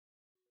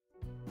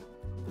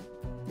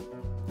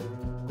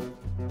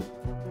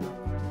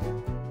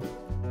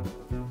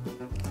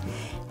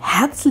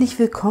Herzlich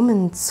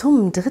willkommen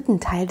zum dritten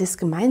Teil des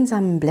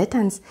gemeinsamen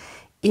Blätterns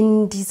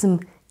in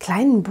diesem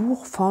kleinen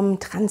Buch vom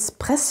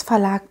Transpress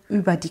Verlag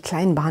über die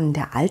Kleinbahnen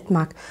der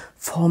Altmark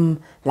vom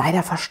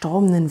leider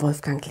verstorbenen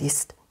Wolfgang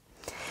List.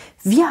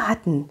 Wir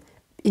hatten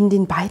in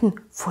den beiden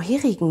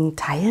vorherigen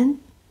Teilen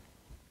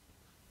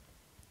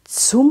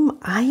zum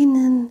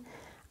einen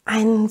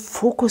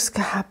Fokus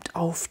gehabt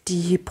auf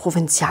die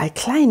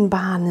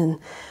Provinzial-Kleinbahnen,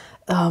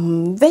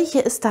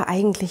 welche es da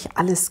eigentlich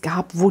alles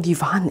gab, wo die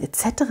waren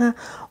etc.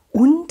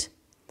 Und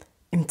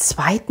im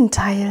zweiten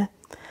Teil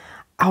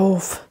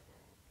auf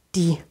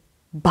die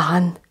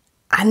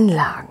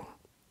Bahnanlagen.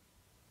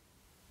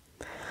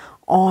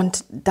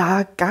 Und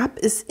da gab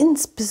es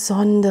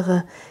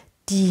insbesondere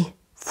die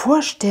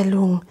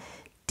Vorstellung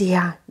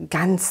der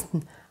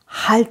ganzen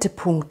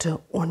Haltepunkte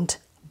und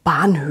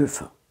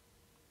Bahnhöfe.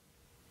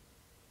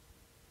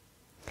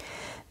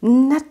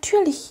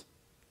 Natürlich,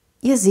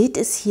 ihr seht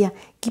es hier,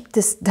 gibt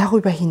es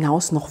darüber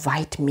hinaus noch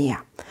weit mehr.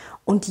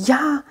 Und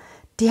ja,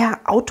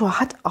 der Autor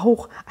hat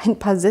auch ein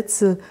paar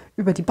Sätze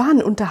über die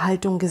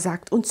Bahnunterhaltung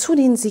gesagt und zu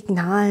den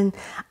Signalen.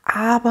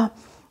 Aber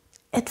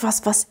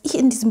etwas, was ich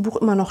in diesem Buch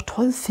immer noch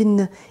toll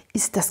finde,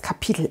 ist das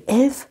Kapitel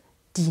 11,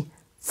 die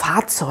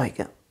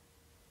Fahrzeuge.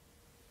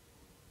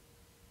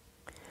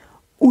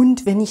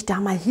 Und wenn ich da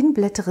mal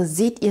hinblättere,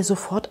 seht ihr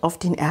sofort auf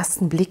den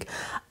ersten Blick,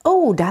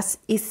 oh, das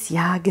ist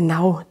ja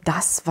genau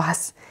das,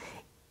 was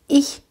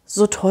ich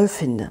so toll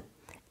finde.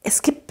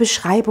 Es gibt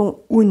Beschreibung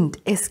und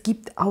es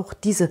gibt auch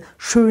diese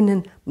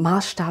schönen,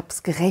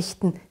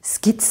 maßstabsgerechten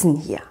Skizzen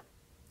hier.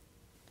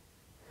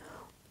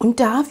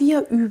 Und da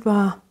wir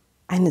über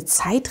eine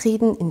Zeit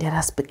reden, in der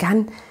das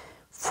begann,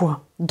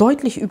 vor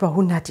deutlich über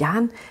 100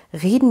 Jahren,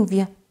 reden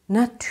wir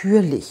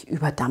natürlich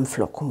über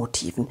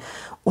Dampflokomotiven.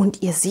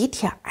 Und ihr seht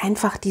hier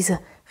einfach diese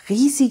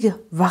riesige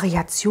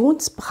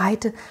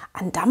Variationsbreite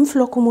an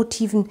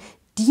Dampflokomotiven,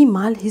 die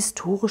mal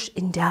historisch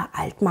in der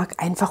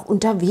Altmark einfach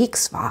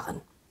unterwegs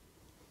waren.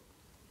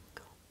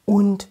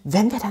 Und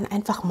wenn wir dann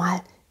einfach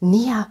mal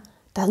näher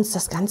uns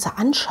das Ganze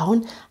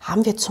anschauen,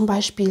 haben wir zum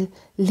Beispiel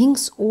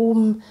links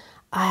oben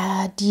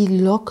die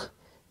Lok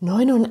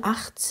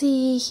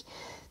 89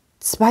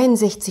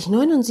 62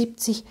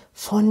 79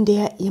 von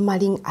der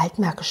ehemaligen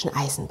Altmärkischen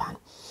Eisenbahn.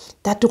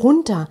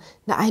 Darunter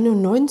eine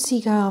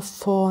 91er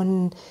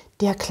von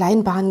der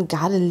Kleinbahn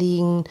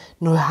Gardelegen,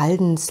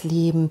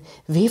 Neuhaldensleben,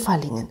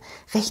 Weferlingen.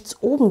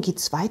 Rechts oben geht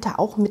es weiter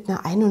auch mit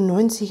einer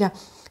 91er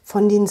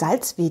von den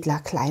Salzwedler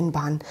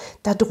Kleinbahnen.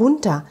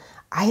 Darunter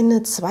eine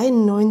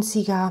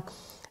 92er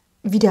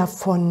wieder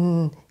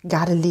von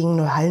Gardelegen,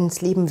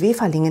 Neuhaldensleben,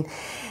 Weferlingen.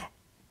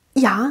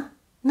 Ja,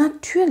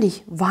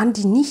 natürlich waren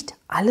die nicht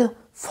alle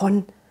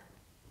von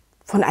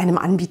einem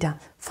Anbieter,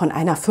 von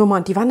einer Firma.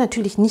 Und die waren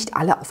natürlich nicht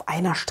alle auf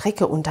einer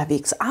Strecke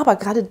unterwegs. Aber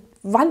gerade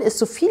weil es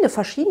so viele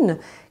verschiedene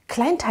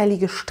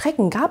kleinteilige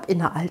Strecken gab in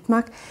der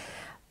Altmark,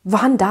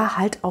 waren da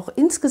halt auch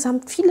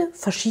insgesamt viele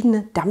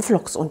verschiedene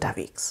Dampfloks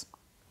unterwegs.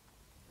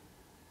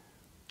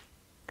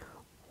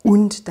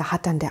 Und da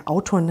hat dann der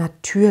Autor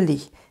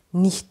natürlich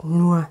nicht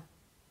nur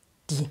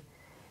die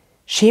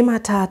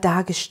Schemata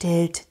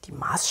dargestellt, die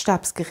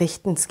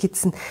maßstabsgerechten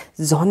Skizzen,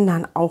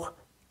 sondern auch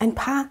ein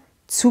paar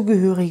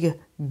zugehörige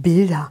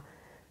Bilder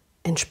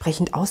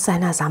entsprechend aus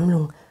seiner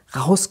Sammlung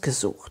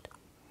rausgesucht.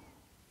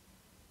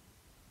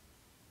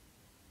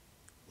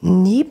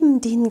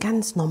 Neben den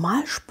ganz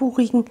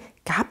normalspurigen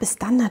gab es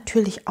dann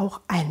natürlich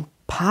auch ein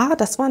paar,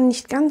 das waren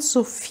nicht ganz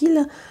so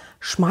viele,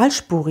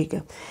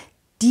 schmalspurige.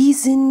 Die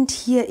sind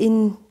hier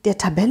in der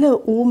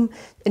Tabelle oben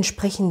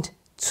entsprechend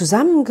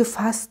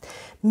zusammengefasst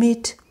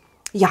mit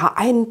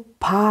ein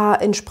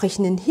paar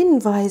entsprechenden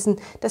Hinweisen.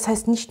 Das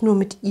heißt nicht nur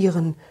mit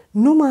ihren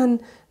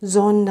Nummern,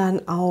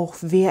 sondern auch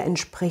wer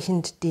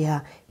entsprechend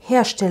der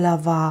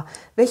Hersteller war,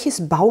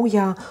 welches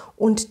Baujahr.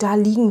 Und da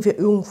liegen wir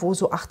irgendwo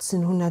so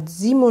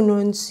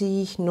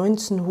 1897,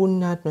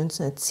 1900,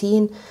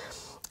 1910.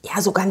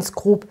 Ja, so ganz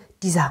grob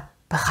dieser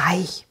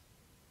Bereich.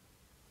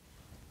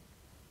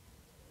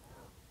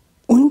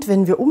 Und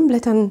wenn wir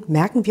umblättern,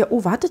 merken wir,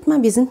 oh, wartet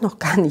mal, wir sind noch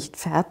gar nicht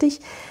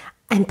fertig.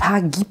 Ein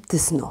paar gibt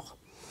es noch.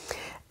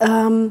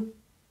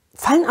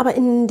 Fallen aber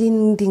in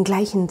den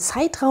gleichen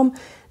Zeitraum,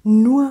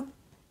 nur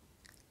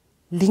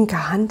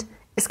linker Hand,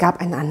 es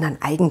gab einen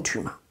anderen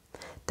Eigentümer.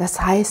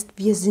 Das heißt,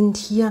 wir sind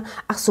hier,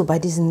 bei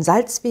diesen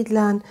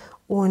Salzwedlern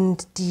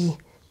und die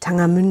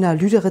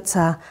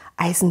Tangermünder-Lüderitzer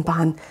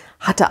Eisenbahn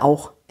hatte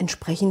auch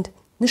entsprechend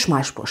eine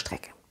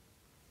Schmalspurstrecke.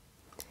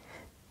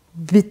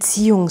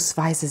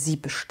 Beziehungsweise sie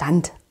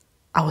bestand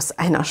aus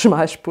einer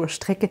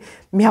Schmalspurstrecke,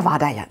 mehr war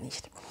da ja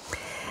nicht.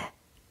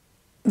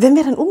 Wenn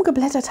wir dann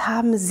umgeblättert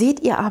haben,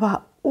 seht ihr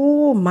aber,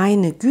 oh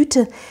meine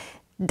Güte,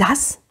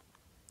 das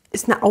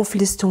ist eine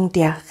Auflistung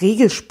der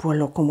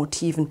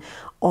Regelspurlokomotiven.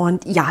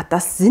 Und ja,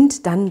 das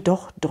sind dann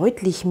doch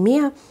deutlich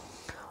mehr.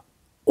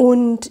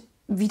 Und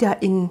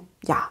wieder in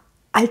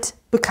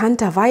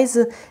altbekannter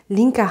Weise,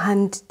 linker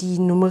Hand die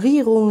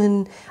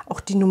Nummerierungen,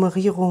 auch die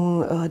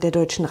Nummerierung der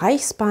Deutschen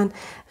Reichsbahn.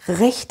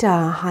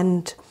 Rechter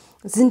Hand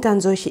sind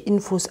dann solche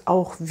Infos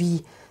auch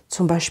wie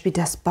zum Beispiel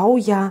das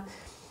Baujahr.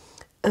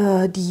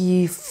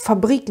 die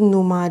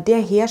Fabriknummer, der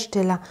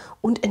Hersteller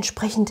und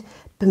entsprechend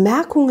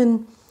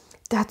Bemerkungen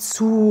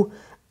dazu,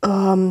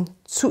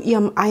 zu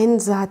ihrem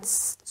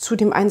Einsatz, zu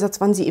dem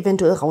Einsatz, wann sie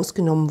eventuell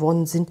rausgenommen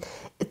worden sind,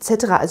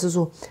 etc.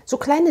 Also so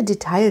kleine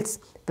Details,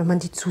 wenn man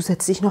die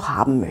zusätzlich noch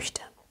haben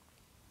möchte.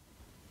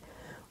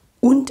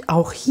 Und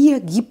auch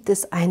hier gibt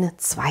es eine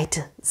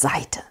zweite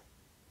Seite.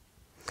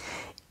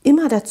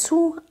 Immer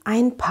dazu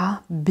ein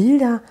paar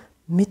Bilder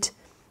mit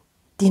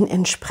den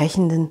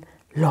entsprechenden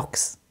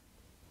Loks.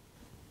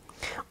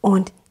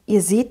 Und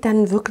ihr seht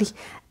dann wirklich,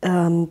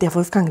 der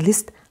Wolfgang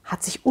List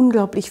hat sich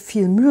unglaublich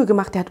viel Mühe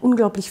gemacht. Er hat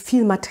unglaublich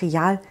viel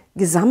Material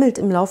gesammelt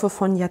im Laufe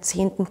von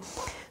Jahrzehnten,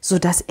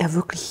 sodass er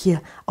wirklich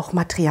hier auch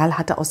Material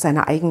hatte, aus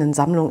seiner eigenen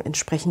Sammlung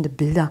entsprechende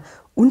Bilder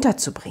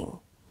unterzubringen.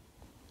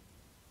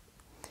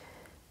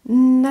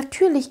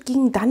 Natürlich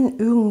ging dann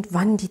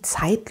irgendwann die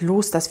Zeit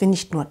los, dass wir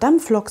nicht nur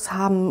Dampfloks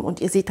haben,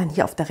 und ihr seht dann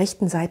hier auf der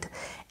rechten Seite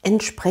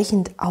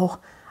entsprechend auch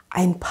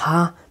ein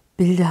paar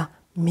Bilder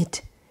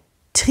mit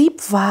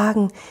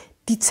Triebwagen.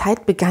 Die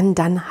Zeit begann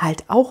dann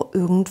halt auch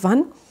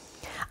irgendwann,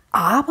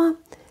 aber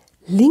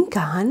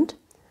linker Hand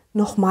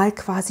nochmal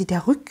quasi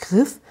der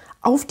Rückgriff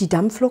auf die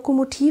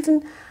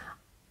Dampflokomotiven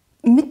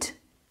mit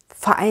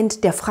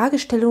vereint der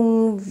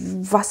Fragestellung,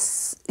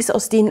 was ist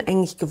aus denen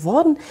eigentlich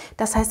geworden.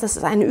 Das heißt, das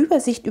ist eine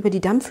Übersicht über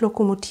die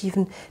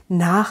Dampflokomotiven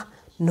nach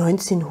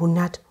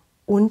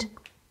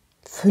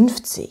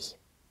 1950.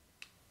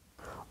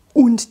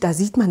 Und da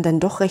sieht man dann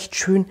doch recht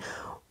schön,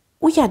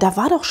 oh ja, da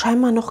war doch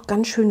scheinbar noch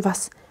ganz schön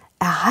was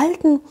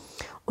erhalten.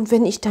 Und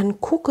wenn ich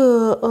dann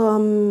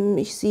gucke,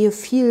 ich sehe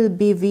viel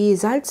BW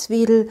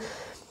Salzwedel,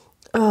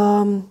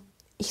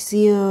 ich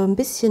sehe ein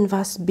bisschen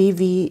was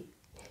BW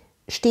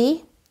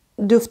Steh,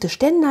 dürfte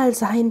Stendal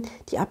sein,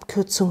 die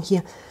Abkürzung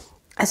hier.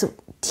 Also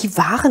die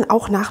waren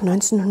auch nach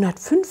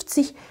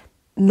 1950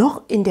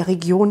 noch in der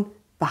Region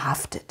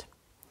behaftet.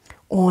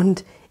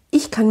 Und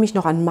ich kann mich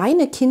noch an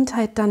meine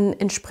Kindheit dann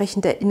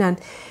entsprechend erinnern,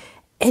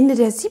 Ende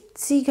der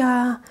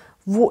 70er,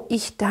 wo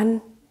ich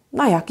dann,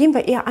 naja, gehen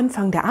wir eher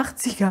Anfang der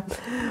 80er,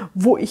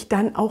 wo ich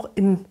dann auch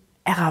im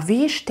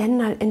RAW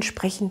Stendal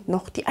entsprechend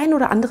noch die ein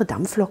oder andere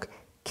Dampflok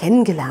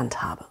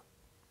kennengelernt habe.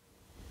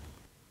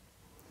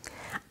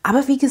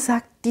 Aber wie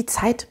gesagt, die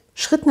Zeit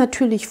schritt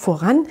natürlich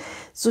voran,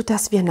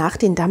 sodass wir nach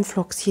den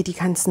Dampfloks hier die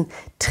ganzen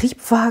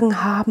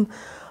Triebwagen haben.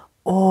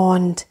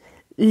 Und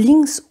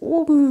links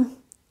oben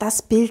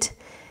das Bild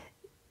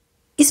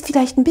ist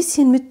vielleicht ein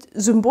bisschen mit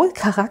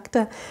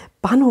Symbolcharakter.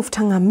 Bahnhof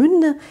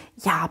Tangermünde.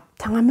 Ja,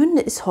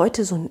 Tangermünde ist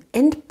heute so ein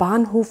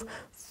Endbahnhof.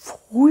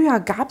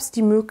 Früher gab es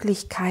die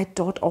Möglichkeit,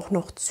 dort auch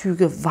noch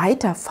Züge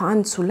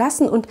weiterfahren zu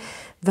lassen. Und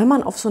wenn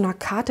man auf so einer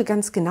Karte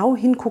ganz genau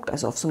hinguckt,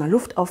 also auf so einer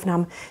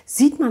Luftaufnahme,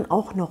 sieht man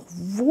auch noch,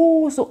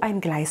 wo so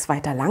ein Gleis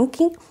weiter lang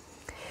ging.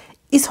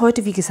 Ist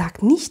heute, wie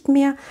gesagt, nicht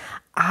mehr.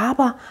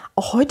 Aber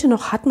auch heute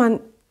noch hat man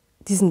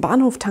diesen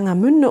Bahnhof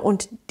Tangermünde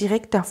und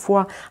direkt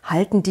davor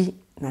halten die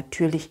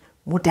natürlich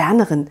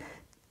moderneren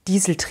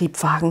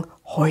Dieseltriebwagen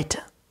heute.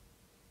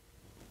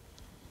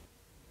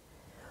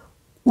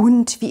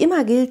 Und wie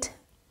immer gilt,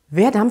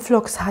 wer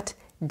Dampfloks hat,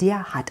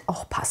 der hat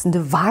auch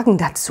passende Wagen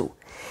dazu.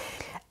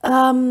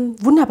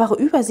 Wunderbare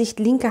Übersicht,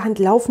 linke Hand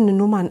laufende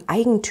Nummern,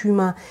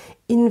 Eigentümer,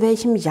 in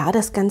welchem Jahr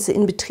das Ganze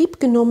in Betrieb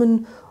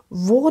genommen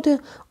wurde.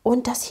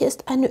 Und das hier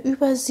ist eine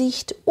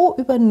Übersicht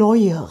über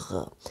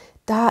neuere.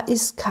 Da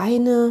ist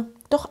keine,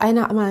 doch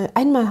einmal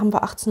haben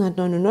wir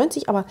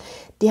 1899, aber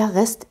der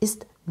Rest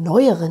ist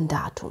neueren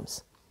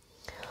Datums.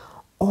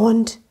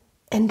 Und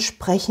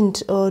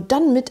entsprechend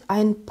dann mit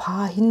ein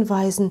paar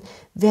Hinweisen,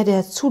 wer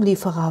der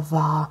Zulieferer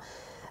war,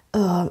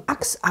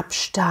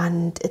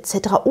 Achsabstand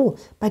etc. Oh,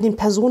 bei den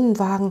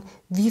Personenwagen,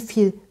 wie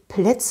viele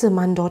Plätze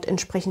man dort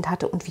entsprechend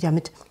hatte und wieder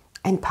mit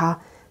ein paar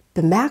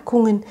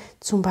Bemerkungen.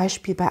 Zum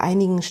Beispiel bei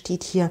einigen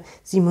steht hier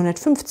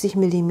 750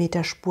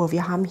 mm Spur.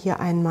 Wir haben hier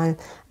einmal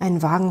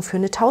einen Wagen für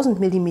eine 1000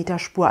 mm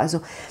Spur.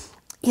 Also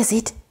ihr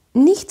seht,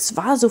 nichts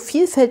war so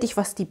vielfältig,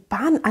 was die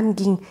Bahn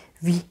anging,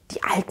 wie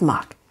die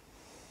Altmark.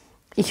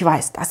 Ich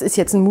weiß, das ist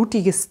jetzt ein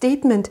mutiges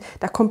Statement.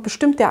 Da kommt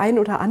bestimmt der ein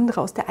oder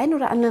andere aus der ein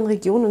oder anderen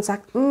Region und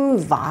sagt,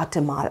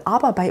 warte mal,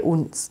 aber bei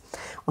uns.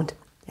 Und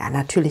ja,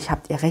 natürlich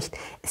habt ihr recht.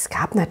 Es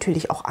gab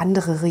natürlich auch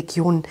andere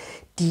Regionen,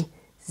 die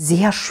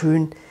sehr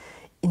schön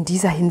in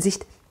dieser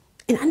Hinsicht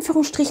in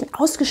Anführungsstrichen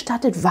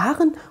ausgestattet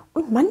waren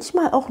und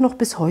manchmal auch noch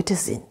bis heute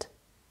sind.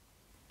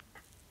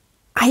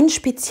 Ein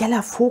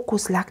spezieller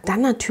Fokus lag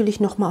dann natürlich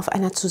nochmal auf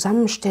einer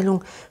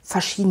Zusammenstellung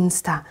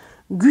verschiedenster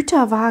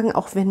Güterwagen,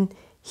 auch wenn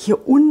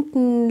hier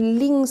unten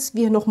links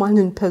wir nochmal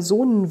einen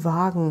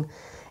Personenwagen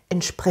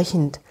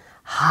entsprechend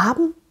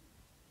haben.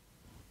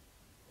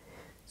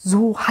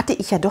 So hatte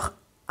ich ja doch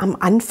am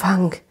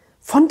Anfang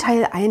von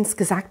Teil 1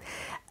 gesagt,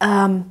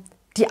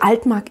 die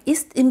Altmark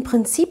ist im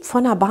Prinzip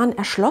von der Bahn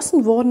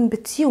erschlossen worden,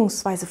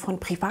 beziehungsweise von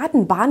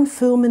privaten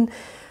Bahnfirmen,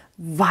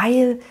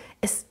 weil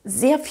es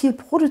sehr viel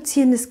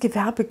produzierendes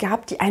Gewerbe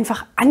gab, die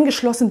einfach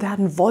angeschlossen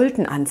werden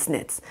wollten ans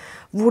Netz,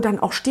 wo dann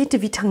auch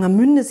Städte wie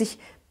Tangermünde sich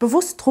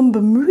bewusst darum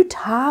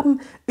bemüht haben,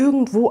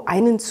 irgendwo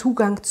einen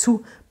Zugang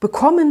zu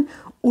bekommen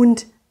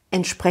und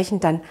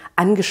entsprechend dann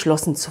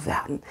angeschlossen zu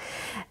werden.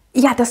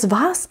 Ja, das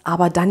war es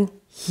aber dann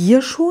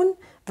hier schon,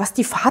 was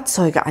die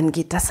Fahrzeuge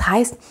angeht. Das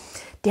heißt,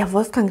 der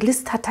Wolfgang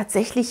List hat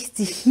tatsächlich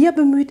sich hier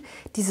bemüht,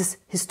 dieses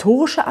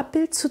historische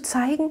Abbild zu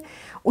zeigen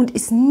und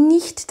ist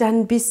nicht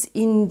dann bis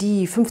in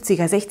die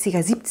 50er,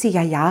 60er,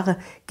 70er Jahre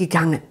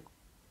gegangen.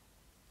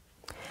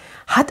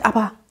 Hat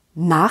aber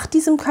nach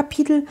diesem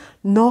Kapitel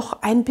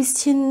noch ein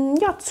bisschen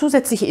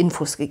zusätzliche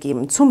Infos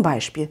gegeben, zum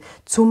Beispiel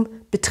zum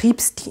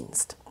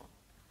Betriebsdienst,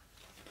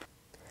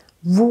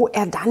 wo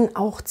er dann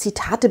auch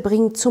Zitate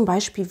bringt, zum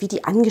Beispiel wie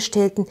die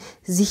Angestellten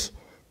sich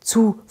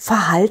zu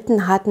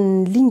verhalten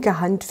hatten. Linke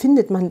Hand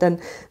findet man dann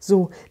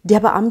so: Der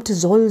Beamte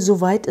soll,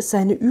 soweit es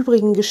seine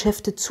übrigen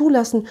Geschäfte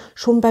zulassen,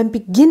 schon beim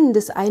Beginn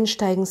des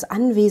Einsteigens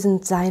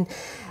anwesend sein.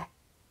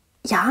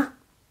 Ja,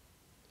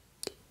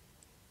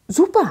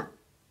 super.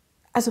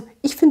 Also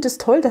ich finde es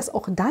toll, dass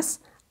auch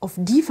das auf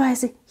die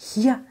Weise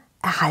hier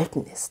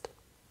erhalten ist.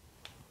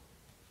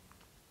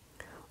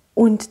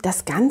 Und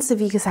das Ganze,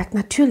 wie gesagt,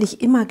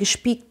 natürlich immer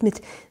gespiegt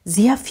mit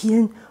sehr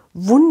vielen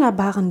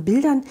wunderbaren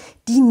Bildern,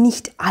 die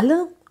nicht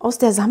alle aus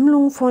der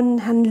Sammlung von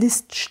Herrn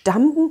List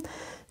stammten,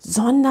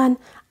 sondern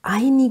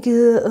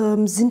einige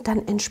sind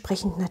dann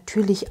entsprechend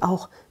natürlich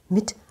auch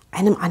mit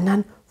einem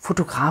anderen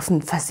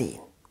Fotografen versehen.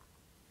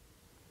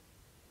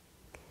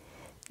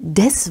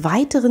 Des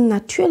Weiteren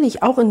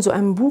natürlich auch in so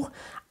einem Buch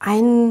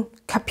ein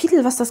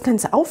Kapitel, was das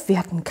Ganze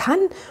aufwerten kann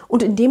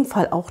und in dem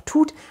Fall auch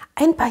tut.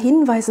 Ein paar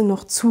Hinweise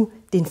noch zu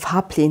den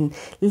Fahrplänen.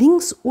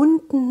 Links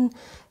unten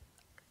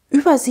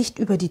Übersicht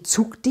über die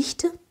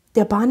Zugdichte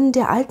der Bahnen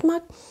der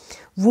Altmark,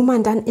 wo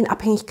man dann in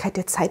Abhängigkeit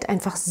der Zeit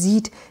einfach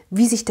sieht,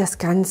 wie sich das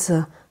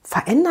Ganze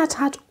verändert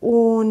hat.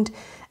 Und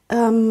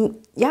an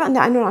der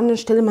einen oder anderen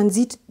Stelle, man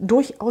sieht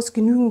durchaus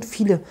genügend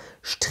viele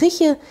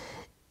Striche,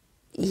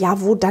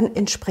 wo dann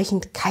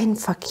entsprechend kein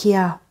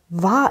Verkehr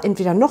war,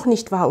 entweder noch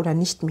nicht war oder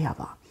nicht mehr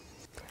war.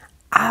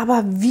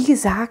 Aber wie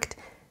gesagt,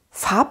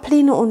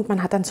 Fahrpläne, und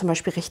man hat dann zum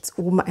Beispiel rechts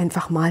oben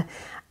einfach mal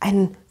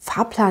einen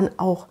Fahrplan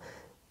auch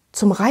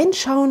zum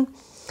Reinschauen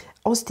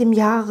aus dem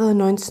Jahre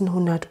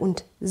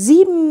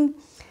 1907.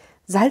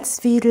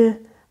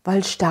 Salzwedel,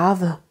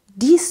 Wallstawe,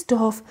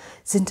 Diesdorf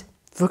sind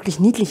wirklich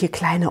niedliche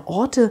kleine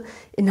Orte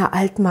in der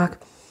Altmark.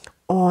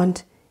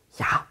 Und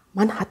ja,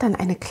 man hat dann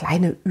eine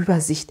kleine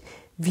Übersicht,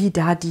 wie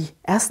da die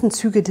ersten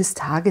Züge des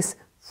Tages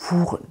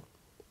fuhren.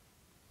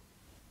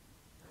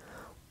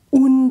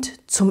 Und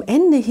zum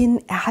Ende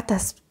hin, er hat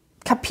das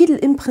Kapitel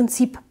im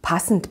Prinzip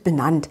passend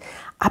benannt,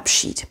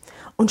 Abschied,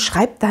 und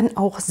schreibt dann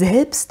auch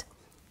selbst: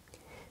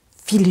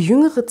 Viele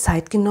jüngere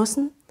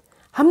Zeitgenossen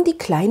haben die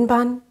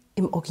Kleinbahn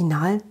im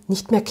Original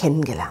nicht mehr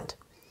kennengelernt.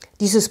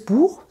 Dieses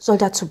Buch soll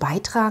dazu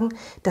beitragen,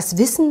 das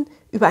Wissen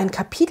über ein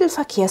Kapitel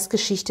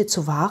Verkehrsgeschichte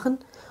zu wahren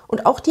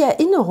und auch die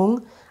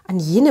Erinnerung an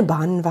jene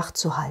Bahnen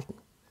wachzuhalten.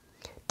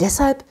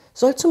 Deshalb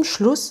soll zum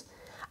Schluss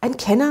ein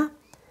Kenner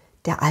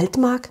der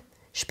Altmark,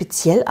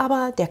 speziell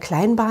aber der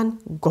Kleinbahn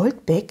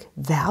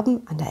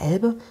Goldbeck-Werben an der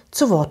Elbe,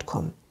 zu Wort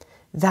kommen.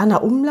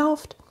 Werner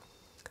Umlauft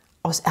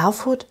aus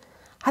Erfurt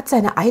hat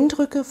seine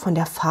Eindrücke von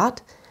der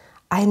Fahrt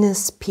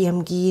eines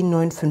PMG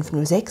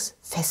 9506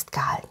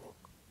 festgehalten.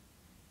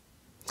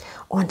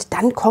 Und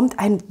dann kommt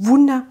ein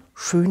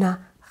wunderschöner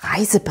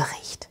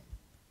Reisebericht.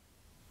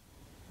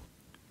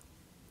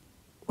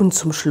 Und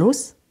zum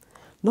Schluss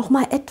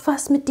nochmal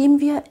etwas, mit dem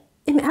wir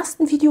im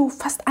ersten Video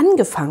fast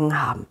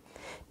angefangen haben,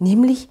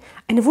 nämlich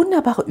eine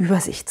wunderbare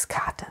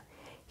Übersichtskarte.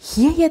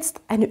 Hier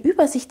jetzt eine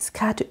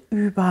Übersichtskarte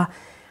über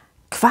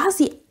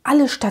quasi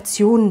alle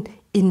Stationen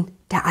in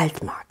der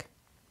Altmark.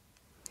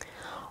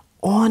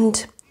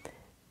 Und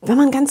wenn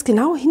man ganz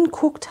genau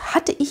hinguckt,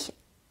 hatte ich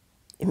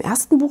im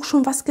ersten Buch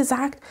schon was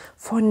gesagt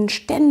von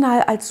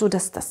Stendal als so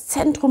das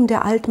Zentrum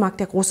der Altmark,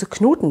 der große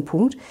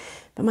Knotenpunkt.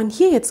 Wenn man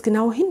hier jetzt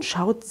genau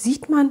hinschaut,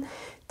 sieht man,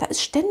 da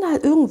ist Stendal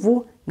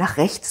irgendwo nach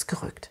rechts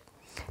gerückt.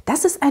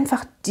 Das ist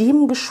einfach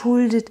dem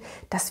geschuldet,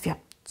 dass wir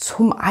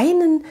zum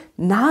einen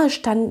nahe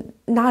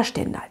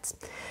Stendals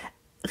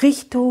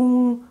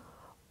Richtung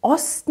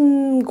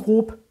Osten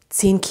grob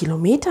 10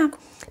 Kilometer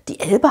die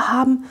Elbe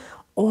haben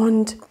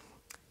und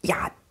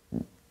ja,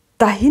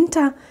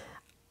 dahinter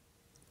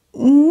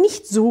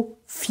nicht so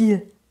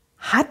viel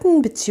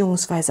hatten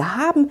bzw.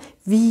 haben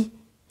wie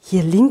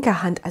hier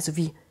linker Hand, also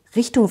wie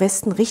Richtung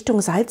Westen,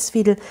 Richtung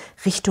Salzwedel,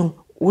 Richtung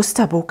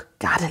Osterburg,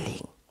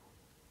 Gardelegen.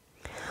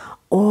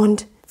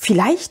 Und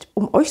vielleicht,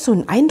 um euch so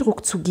einen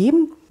Eindruck zu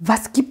geben,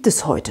 was gibt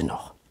es heute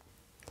noch?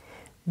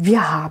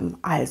 Wir haben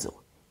also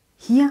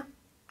hier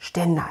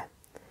Stendal.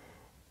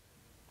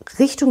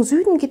 Richtung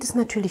Süden geht es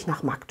natürlich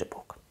nach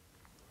Magdeburg.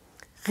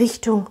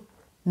 Richtung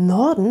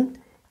Norden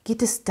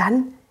geht es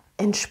dann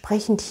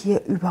entsprechend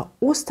hier über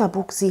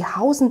Osterburg,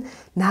 Seehausen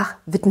nach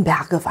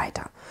Wittenberge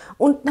weiter.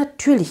 Und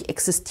natürlich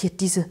existiert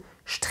diese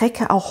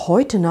Strecke auch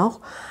heute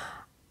noch,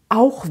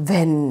 auch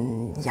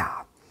wenn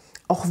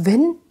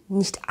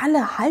nicht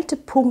alle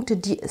Haltepunkte,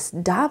 die es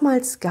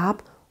damals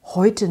gab,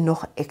 heute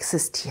noch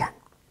existieren.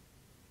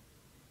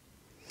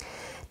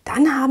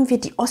 Dann haben wir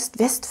die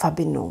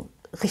Ost-West-Verbindung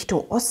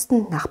Richtung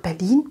Osten nach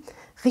Berlin.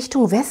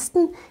 Richtung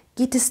Westen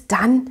geht es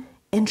dann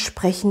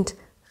entsprechend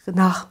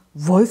nach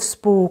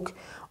Wolfsburg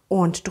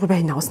und darüber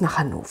hinaus nach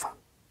Hannover.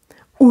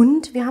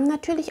 Und wir haben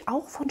natürlich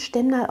auch von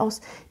Stendal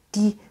aus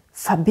die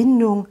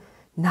Verbindung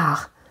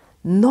nach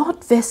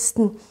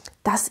Nordwesten.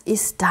 Das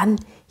ist dann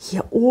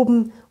hier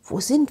oben, wo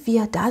sind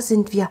wir? Da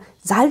sind wir,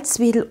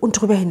 Salzwedel, und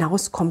darüber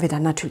hinaus kommen wir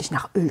dann natürlich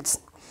nach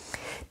Uelzen.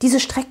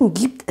 Diese Strecken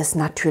gibt es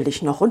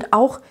natürlich noch und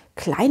auch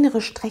kleinere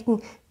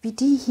Strecken wie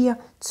die hier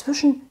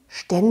zwischen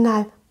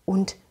Stendal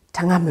und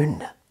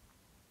Tangermünde.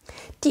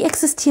 Die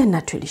existieren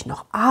natürlich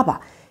noch, aber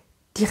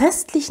die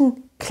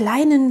restlichen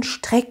kleinen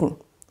Strecken,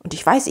 und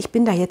ich weiß, ich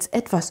bin da jetzt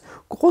etwas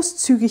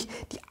großzügig,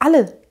 die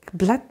alle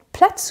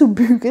platt zu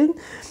bügeln,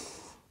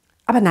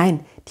 aber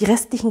nein, die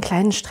restlichen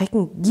kleinen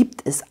Strecken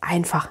gibt es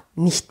einfach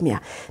nicht mehr.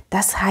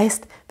 Das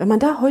heißt, wenn man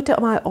da heute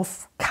mal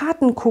auf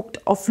Karten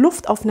guckt, auf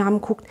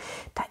Luftaufnahmen guckt,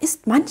 da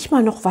ist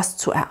manchmal noch was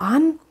zu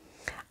erahnen,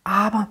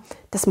 aber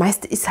das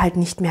meiste ist halt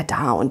nicht mehr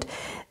da. Und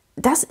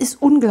das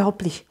ist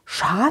unglaublich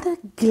schade.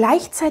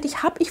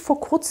 Gleichzeitig habe ich vor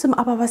kurzem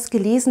aber was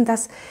gelesen,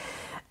 dass,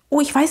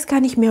 ich weiß gar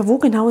nicht mehr, wo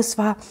genau es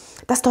war,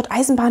 dass dort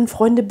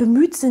Eisenbahnfreunde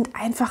bemüht sind,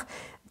 einfach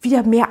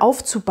wieder mehr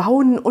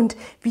aufzubauen und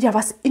wieder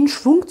was in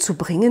Schwung zu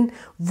bringen,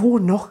 wo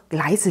noch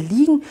Gleise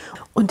liegen.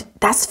 Und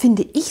das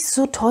finde ich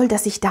so toll,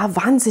 dass sich da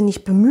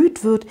wahnsinnig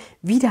bemüht wird,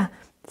 wieder,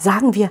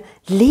 sagen wir,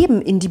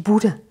 Leben in die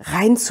Bude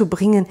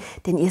reinzubringen.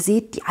 Denn ihr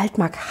seht, die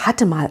Altmark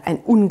hatte mal ein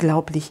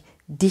unglaublich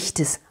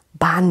dichtes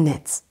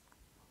Bahnnetz.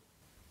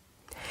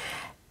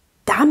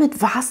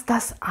 Damit war es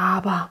das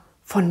aber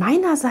von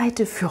meiner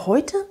Seite für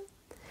heute.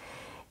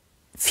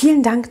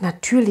 Vielen Dank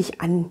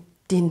natürlich an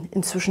den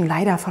inzwischen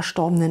leider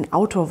verstorbenen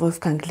Autor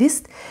Wolfgang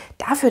List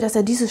dafür, dass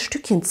er dieses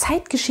Stückchen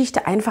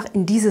Zeitgeschichte einfach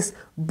in dieses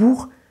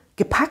Buch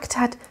gepackt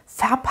hat,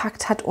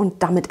 verpackt hat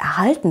und damit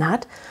erhalten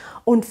hat.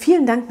 Und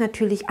vielen Dank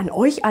natürlich an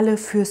euch alle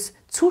fürs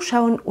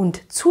Zuschauen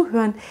und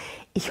Zuhören.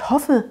 Ich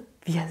hoffe,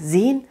 wir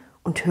sehen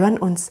und hören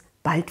uns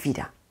bald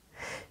wieder.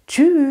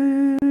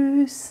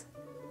 Tschüss!